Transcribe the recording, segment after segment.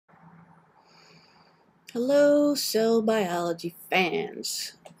Hello, cell biology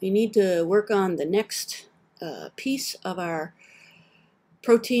fans. We need to work on the next piece of our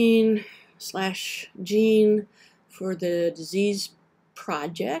protein / gene for the disease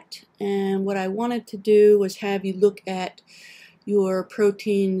project. And what I wanted to do was have you look at your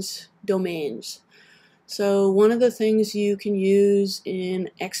protein's domains. So one of the things you can use in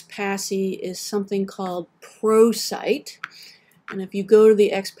XPASI is something called ProSite. And if you go to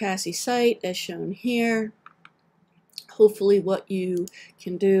the XPASI site, as shown here, hopefully what you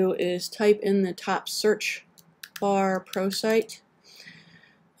can do is type in the top search bar ProSite.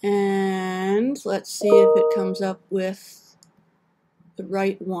 And let's see if it comes up with the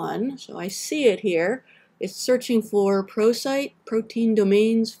right one. So I see it here. It's searching for ProSite, protein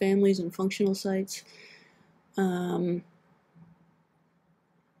domains, families, and functional sites.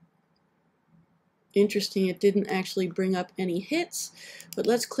 Interesting, it didn't actually bring up any hits, but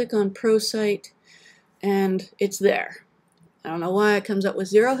let's click on ProSite and it's there. I don't know why it comes up with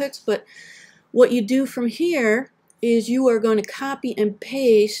 0 hits, but what you do from here is you are going to copy and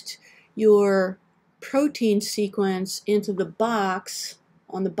paste your protein sequence into the box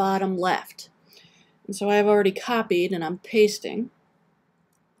on the bottom left. And so I've already copied and I'm pasting.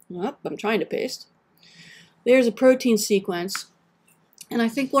 Well, I'm trying to paste. There's a protein sequence. And I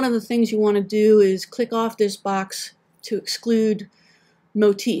think one of the things you want to do is click off this box to exclude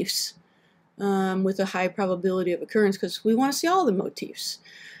motifs with a high probability of occurrence, because we want to see all the motifs.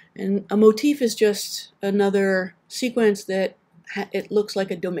 And a motif is just another sequence that it looks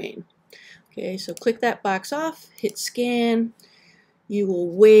like a domain. Okay, so click that box off, hit scan. You will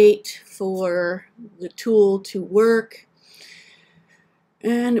wait for the tool to work.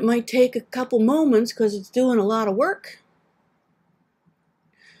 And it might take a couple moments because it's doing a lot of work.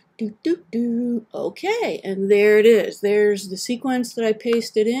 Okay, and there it is. There's the sequence that I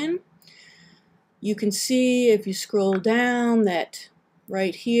pasted in. You can see if you scroll down that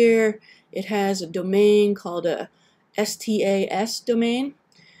right here it has a domain called a STAS domain,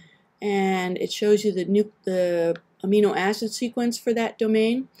 and it shows you the amino acid sequence for that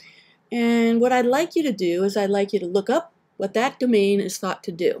domain. And what I'd like you to do is I'd like you to look up what that domain is thought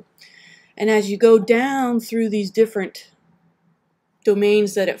to do. And as you go down through these different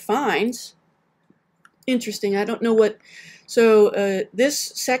domains that it finds, interesting, I don't know what, so this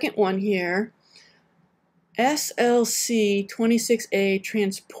second one here, SLC26A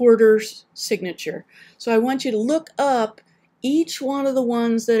transporter signature. So I want you to look up each one of the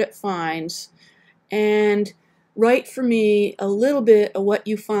ones that it finds and write for me a little bit of what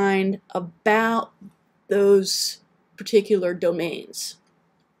you find about those particular domains.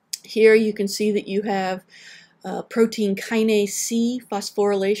 Here you can see that you have protein kinase C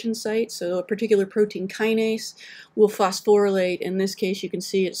phosphorylation site. So a particular protein kinase will phosphorylate. In this case, you can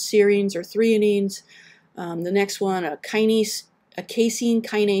see it's serines or threonines. The next one, a casein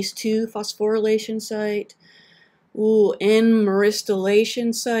kinase 2 phosphorylation site. Ooh,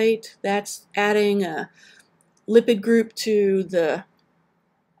 N-myristylation site. That's adding a lipid group to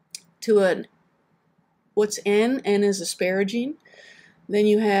what's N? N is asparagine. Then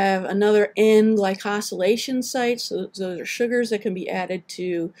you have another N-glycosylation site. So those are sugars that can be added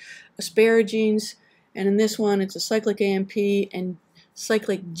to asparagines. And in this one, it's a cyclic AMP and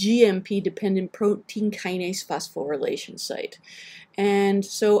cyclic GMP dependent protein kinase phosphorylation site. And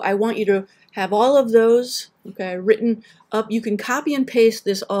so I want you to have all of those, okay, written up. You can copy and paste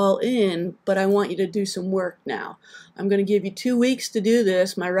this all in, but I want you to do some work now. I'm going to give you 2 weeks to do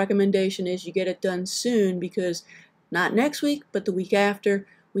this. My recommendation is you get it done soon, because not next week, but the week after,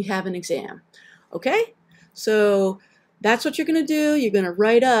 we have an exam. Okay? So that's what you're going to do. You're going to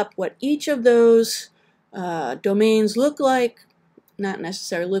write up what each of those domains look like. Not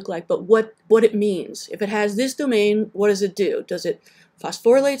necessarily look like, but what it means. If it has this domain, what does it do? Does it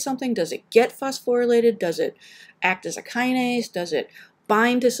phosphorylate something? Does it get phosphorylated? Does it act as a kinase? Does it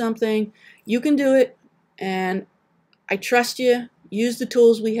bind to something? You can do it, and I trust you. Use the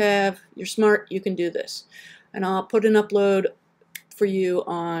tools we have. You're smart. You can do this. And I'll put an upload for you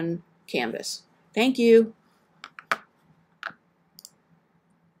on Canvas. Thank you.